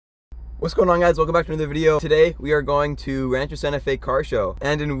What's going on, guys? Welcome back to another video. Today we are going to Rancho Santa Fe car show,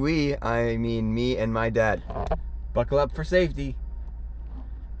 and in we I mean me and my dad. Buckle up for safety.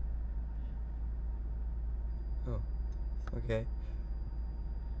 Oh, okay.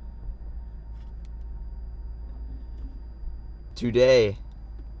 Today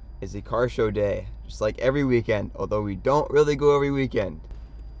is a car show day, just like every weekend, although we don't really go every weekend.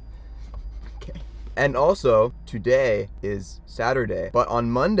 Okay. And also, today is Saturday, but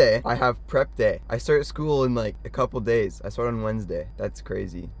on Monday, I have prep day. I start school in like a couple days. I start on Wednesday. That's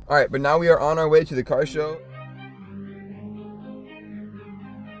crazy. All right, but now we are on our way to the car show.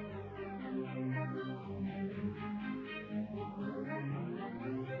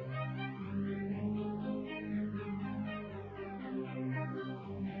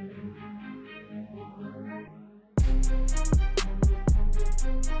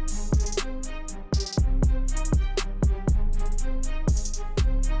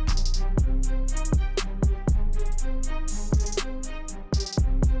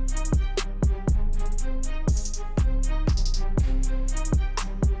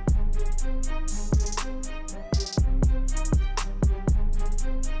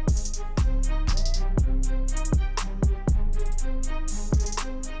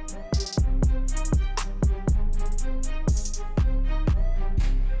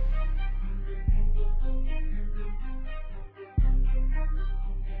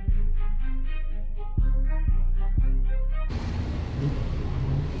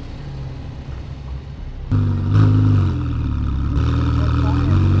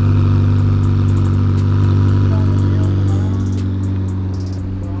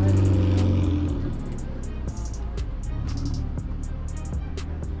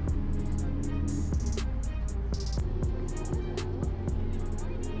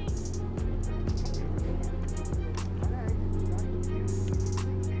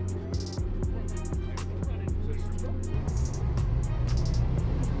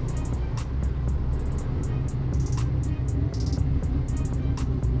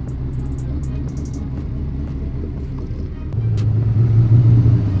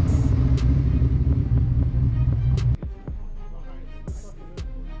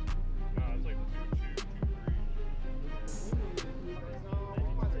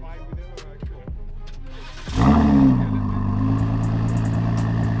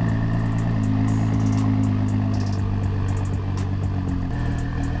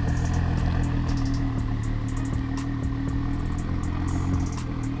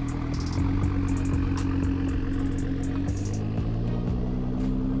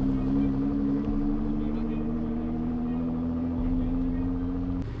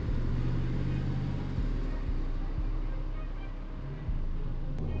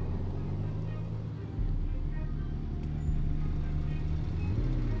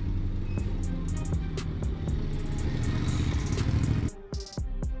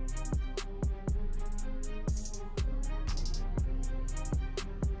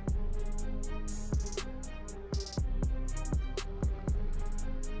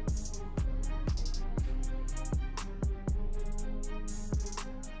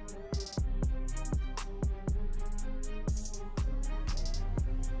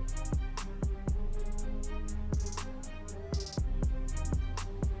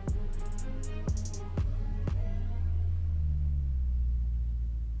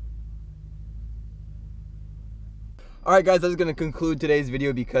 Alright guys, that's going to conclude today's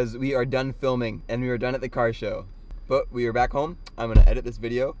video because we are done filming and we are done at the car show. But we are back home. I'm going to edit this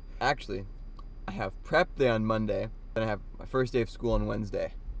video. Actually, I have prep day on Monday, and I have my first day of school on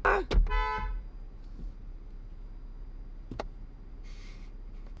Wednesday.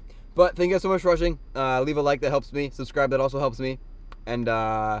 But thank you guys so much for watching. Leave a like, that helps me. Subscribe, that also helps me. And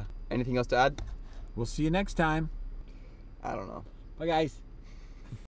anything else to add? We'll see you next time. I don't know. Bye guys.